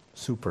Christ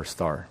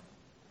Superstar.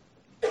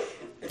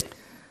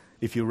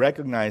 If you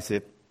recognize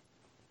it,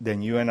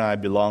 then you and I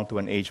belong to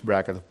an age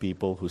bracket of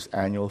people whose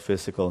annual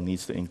physical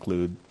needs to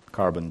include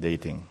carbon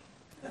dating.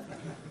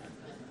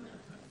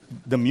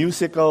 The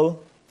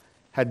musical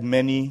had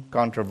many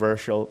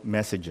controversial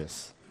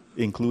messages,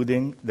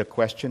 including the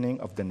questioning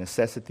of the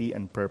necessity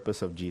and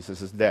purpose of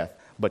Jesus' death.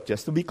 But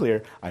just to be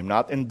clear, I'm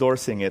not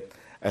endorsing it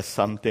as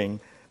something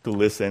to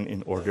listen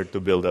in order to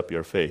build up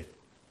your faith.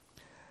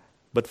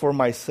 But for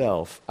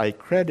myself, I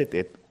credit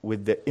it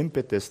with the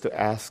impetus to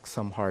ask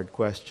some hard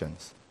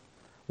questions.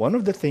 One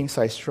of the things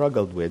I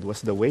struggled with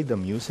was the way the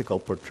musical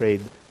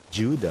portrayed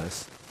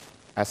Judas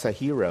as a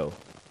hero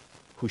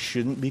who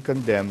shouldn't be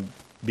condemned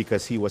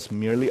because he was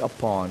merely a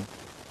pawn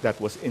that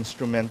was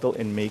instrumental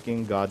in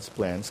making God's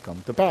plans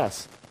come to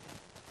pass.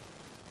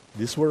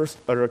 This was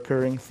a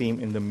recurring theme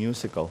in the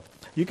musical.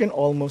 You can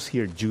almost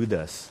hear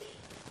Judas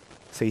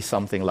say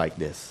something like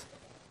this: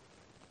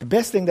 "The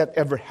best thing that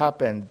ever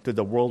happened to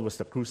the world was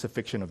the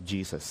crucifixion of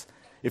Jesus.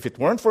 If it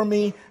weren't for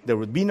me, there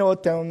would be no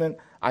atonement.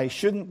 I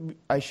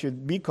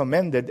should be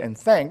commended and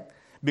thanked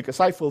because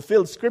I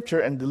fulfilled Scripture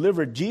and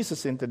delivered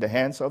Jesus into the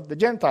hands of the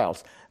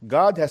Gentiles.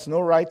 God has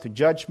no right to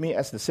judge me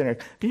as the sinner."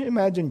 Can you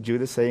imagine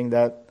Judas saying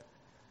that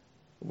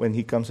when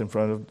he comes in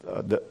front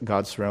of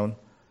God's throne?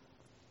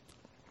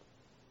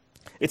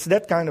 It's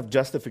that kind of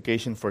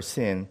justification for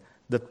sin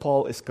that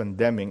Paul is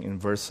condemning in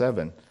verse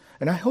 7.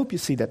 And I hope you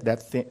see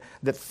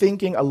that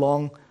thinking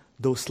along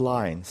those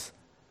lines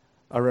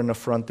are an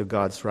affront to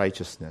God's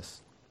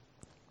righteousness.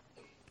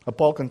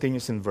 Paul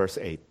continues in verse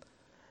 8.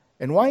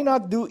 "And why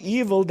not do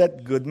evil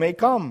that good may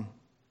come?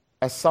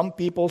 As some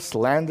people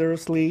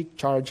slanderously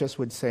charge us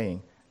with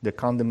saying, the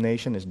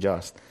condemnation is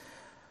just."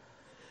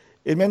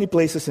 In many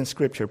places in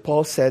Scripture,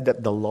 Paul said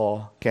that the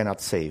law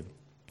cannot save,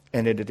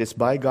 and that it is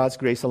by God's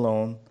grace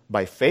alone,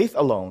 by faith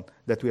alone,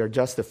 that we are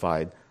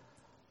justified.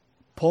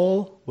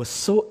 Paul was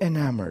so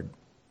enamored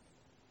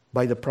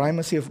by the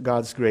primacy of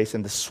God's grace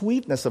and the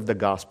sweetness of the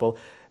gospel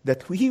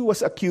that he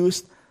was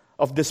accused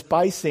of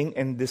despising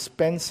and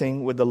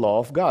dispensing with the law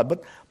of God.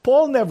 But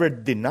Paul never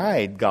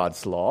denied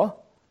God's law.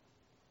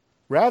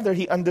 Rather,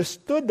 he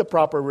understood the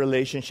proper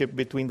relationship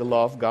between the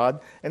law of God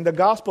and the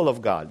gospel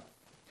of God.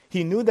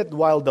 He knew that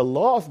while the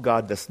law of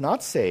God does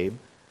not save,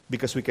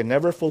 because we can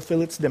never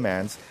fulfill its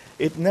demands,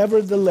 it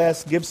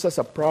nevertheless gives us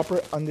a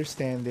proper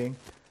understanding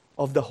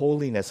of the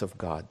holiness of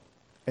God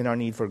and our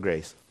need for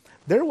grace.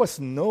 There was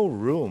no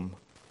room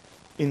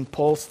in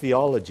Paul's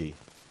theology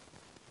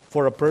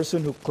for a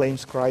person who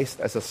claims Christ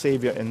as a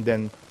Savior and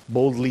then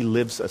boldly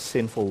lives a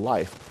sinful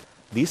life.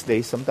 These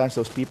days, sometimes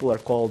those people are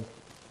called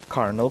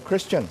carnal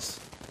Christians.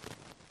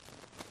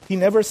 He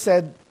never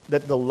said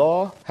that the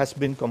law has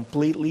been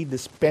completely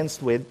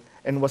dispensed with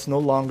and was no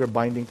longer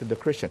binding to the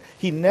Christian.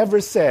 He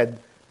never said,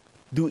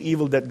 "Do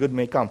evil that good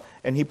may come."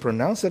 And he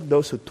pronounced that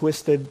those who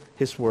twisted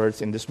his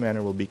words in this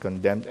manner will be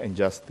condemned, and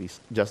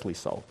justly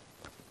so.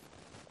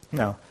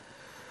 Now,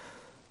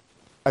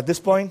 at this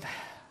point,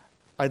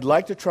 I'd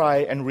like to try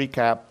and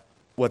recap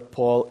what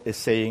Paul is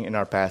saying in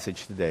our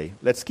passage today.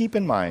 Let's keep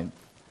in mind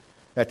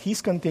that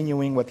he's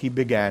continuing what he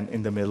began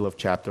in the middle of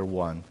chapter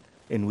 1,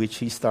 in which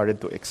he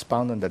started to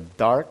expound on the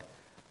dark,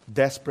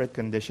 desperate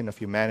condition of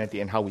humanity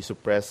and how we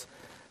suppress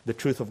the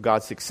truth of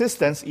God's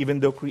existence, even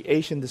though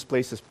creation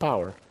displays His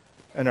power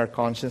and our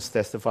conscience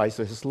testifies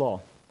to His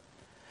law.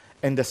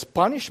 And as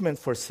punishment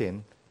for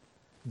sin,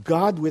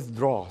 God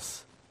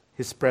withdraws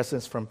His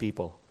presence from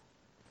people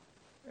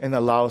and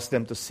allows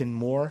them to sin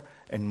more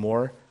and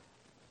more,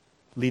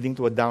 leading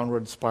to a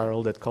downward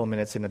spiral that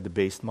culminates in a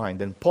debased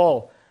mind. And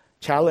Paul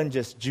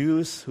challenges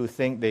Jews who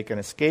think they can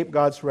escape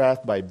God's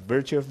wrath by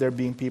virtue of their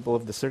being people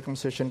of the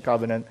circumcision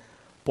covenant,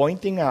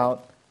 pointing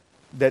out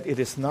that it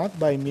is not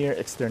by mere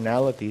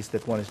externalities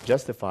that one is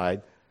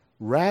justified,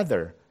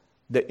 rather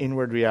the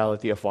inward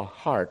reality of a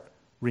heart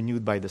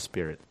renewed by the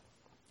Spirit.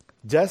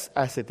 Just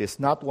as it is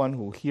not one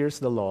who hears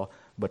the law,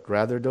 but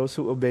rather those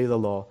who obey the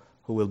law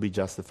who will be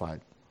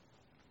justified.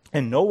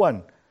 And no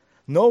one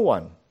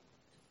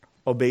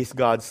obeys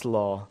God's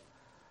law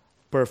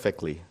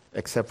perfectly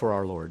except for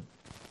our Lord.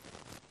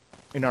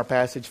 In our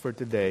passage for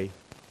today,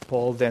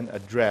 Paul then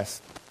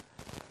addressed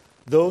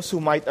those who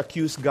might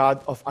accuse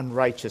God of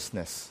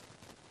unrighteousness.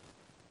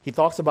 He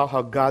talks about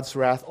how God's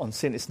wrath on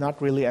sin is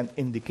not really an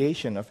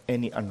indication of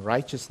any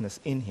unrighteousness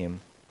in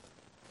him,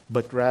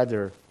 but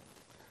rather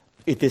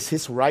it is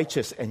his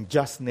righteous and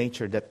just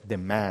nature that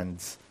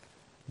demands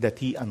that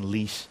he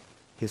unleash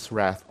his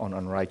wrath on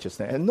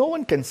unrighteousness. And no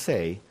one can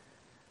say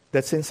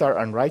that since our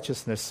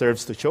unrighteousness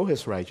serves to show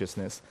his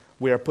righteousness,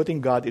 we are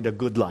putting God in a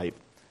good light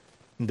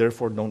and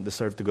therefore don't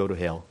deserve to go to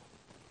hell.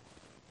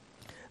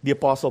 The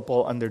Apostle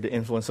Paul, under the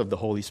influence of the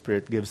Holy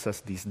Spirit, gives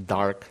us these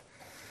dark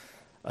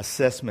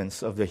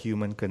assessments of the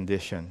human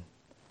condition.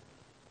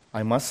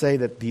 I must say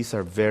that these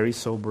are very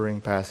sobering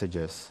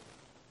passages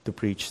to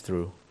preach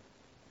through.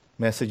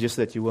 Messages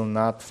that you will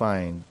not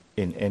find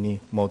in any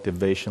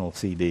motivational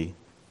CD.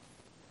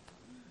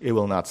 It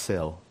will not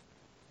sell.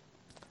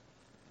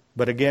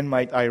 But again,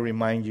 might I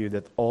remind you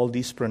that all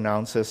these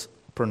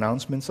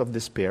pronouncements of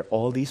despair,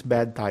 all these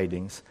bad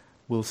tidings,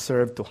 will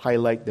serve to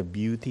highlight the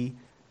beauty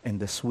and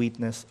the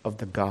sweetness of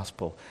the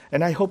gospel.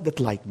 And I hope that,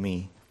 like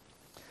me,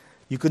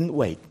 you couldn't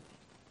wait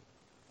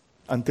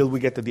until we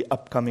get to the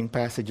upcoming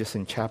passages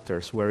and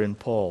chapters wherein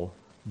Paul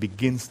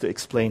begins to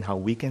explain how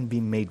we can be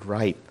made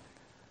right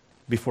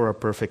before a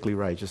perfectly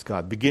righteous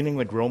God. Beginning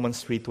with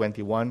Romans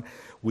 3:21,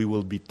 we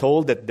will be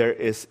told that there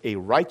is a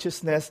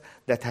righteousness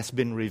that has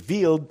been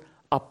revealed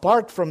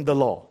apart from the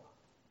law.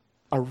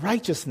 A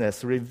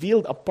righteousness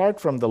revealed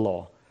apart from the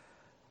law.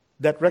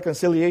 That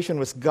reconciliation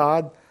with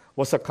God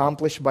was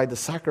accomplished by the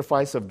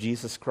sacrifice of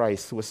Jesus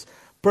Christ, who was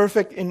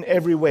perfect in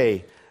every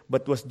way,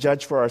 but was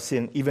judged for our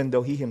sin, even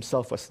though he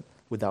himself was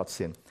without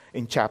sin.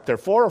 In chapter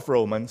 4 of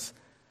Romans,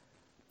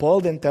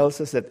 Paul then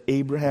tells us that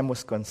Abraham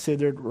was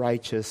considered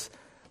righteous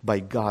by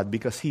God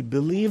because he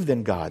believed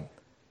in God.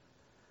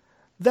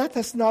 That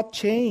has not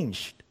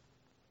changed.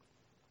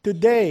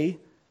 Today,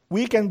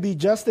 we can be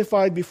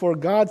justified before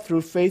God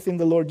through faith in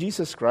the Lord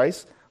Jesus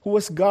Christ, who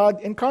was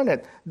God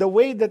incarnate. The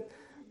way that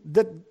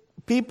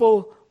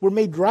people were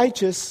made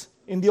righteous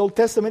in the Old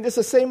Testament is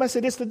the same as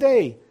it is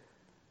today.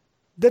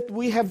 That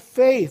we have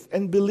faith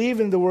and believe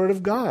in the Word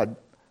of God.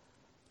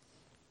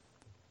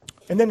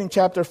 And then in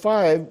chapter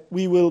 5,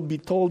 we will be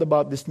told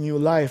about this new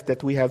life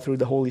that we have through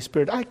the Holy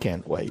Spirit. I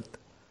can't wait.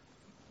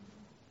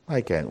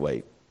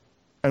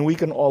 And we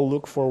can all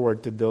look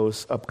forward to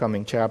those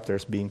upcoming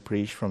chapters being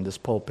preached from this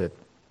pulpit.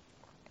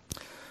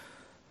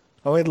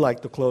 I would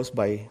like to close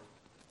by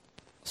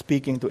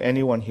speaking to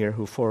anyone here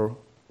who, for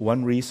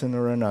one reason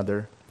or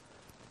another,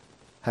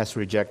 has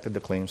rejected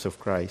the claims of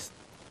Christ.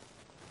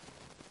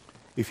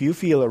 If you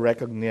feel a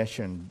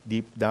recognition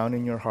deep down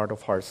in your heart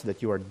of hearts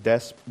that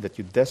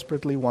you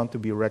desperately want to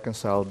be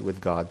reconciled with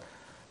God,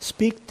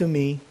 speak to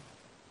me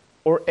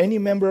or any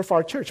member of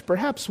our church,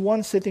 perhaps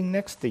one sitting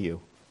next to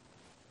you,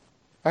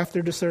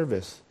 after the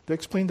service, to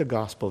explain the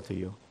gospel to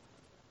you.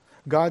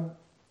 God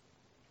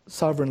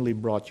sovereignly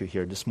brought you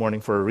here this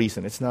morning for a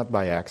reason. It's not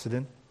by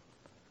accident.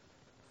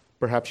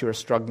 Perhaps you are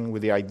struggling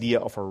with the idea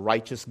of a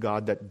righteous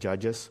God that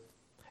judges.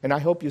 And I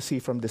hope you see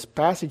from this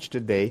passage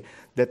today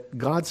that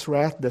God's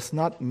wrath does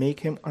not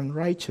make him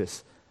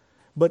unrighteous.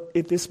 But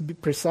it is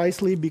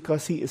precisely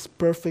because he is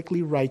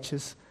perfectly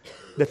righteous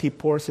that he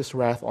pours his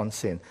wrath on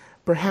sin.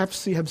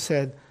 Perhaps you have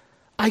said,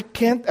 I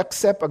can't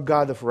accept a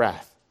God of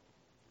wrath.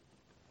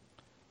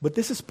 But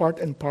this is part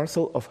and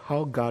parcel of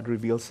how God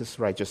reveals his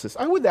righteousness.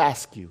 I would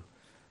ask you,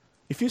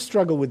 if you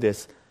struggle with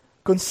this,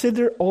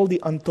 consider all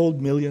the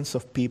untold millions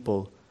of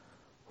people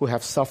who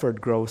have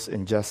suffered gross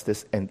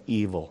injustice and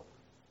evil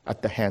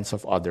at the hands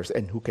of others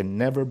and who can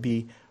never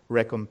be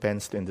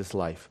recompensed in this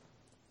life.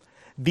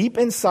 Deep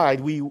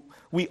inside,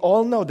 we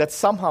all know that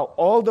somehow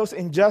all those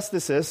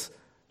injustices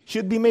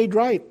should be made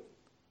right.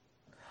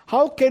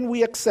 How can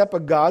we accept a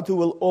God who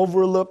will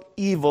overlook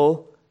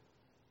evil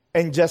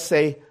and just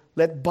say,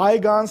 let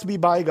bygones be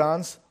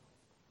bygones,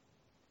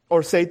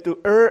 or say to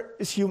err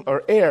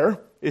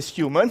is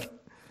human,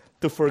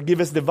 to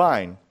forgive is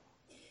divine?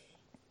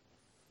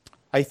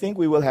 I think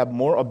we will have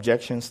more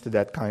objections to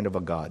that kind of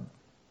a God.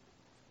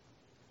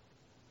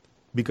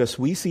 Because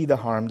we see the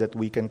harm that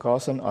we can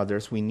cause on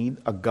others, we need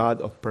a God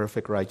of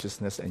perfect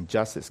righteousness and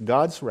justice.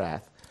 God's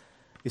wrath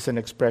is an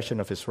expression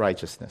of his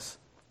righteousness.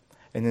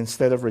 And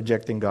instead of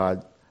rejecting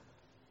God,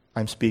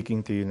 I'm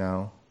speaking to you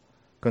now,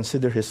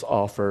 consider his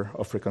offer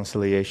of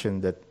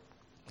reconciliation that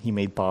he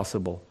made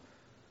possible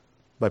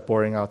by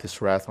pouring out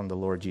his wrath on the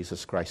Lord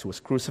Jesus Christ, who was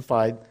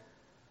crucified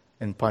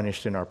and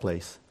punished in our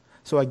place.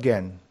 So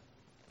again,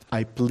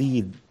 I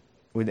plead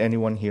with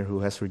anyone here who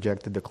has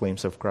rejected the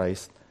claims of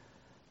Christ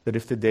that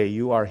if today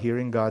you are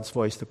hearing God's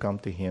voice to come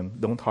to him,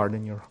 don't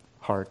harden your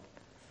heart.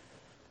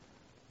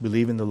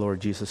 Believe in the Lord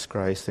Jesus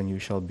Christ and you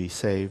shall be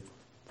saved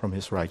from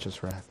his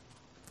righteous wrath.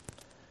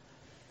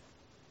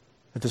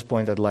 At this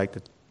point, I'd like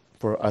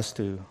for us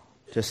to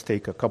just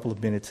take a couple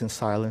of minutes in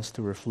silence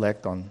to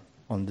reflect on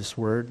this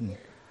word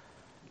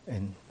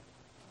and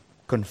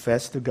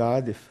confess to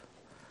God,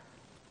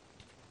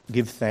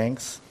 give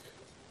thanks,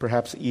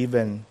 perhaps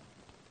even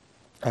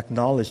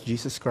acknowledge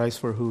Jesus Christ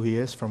for who He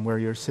is from where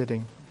you're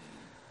sitting.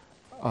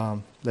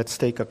 Let's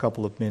take a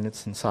couple of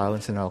minutes in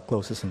silence, and I'll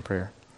close this in prayer.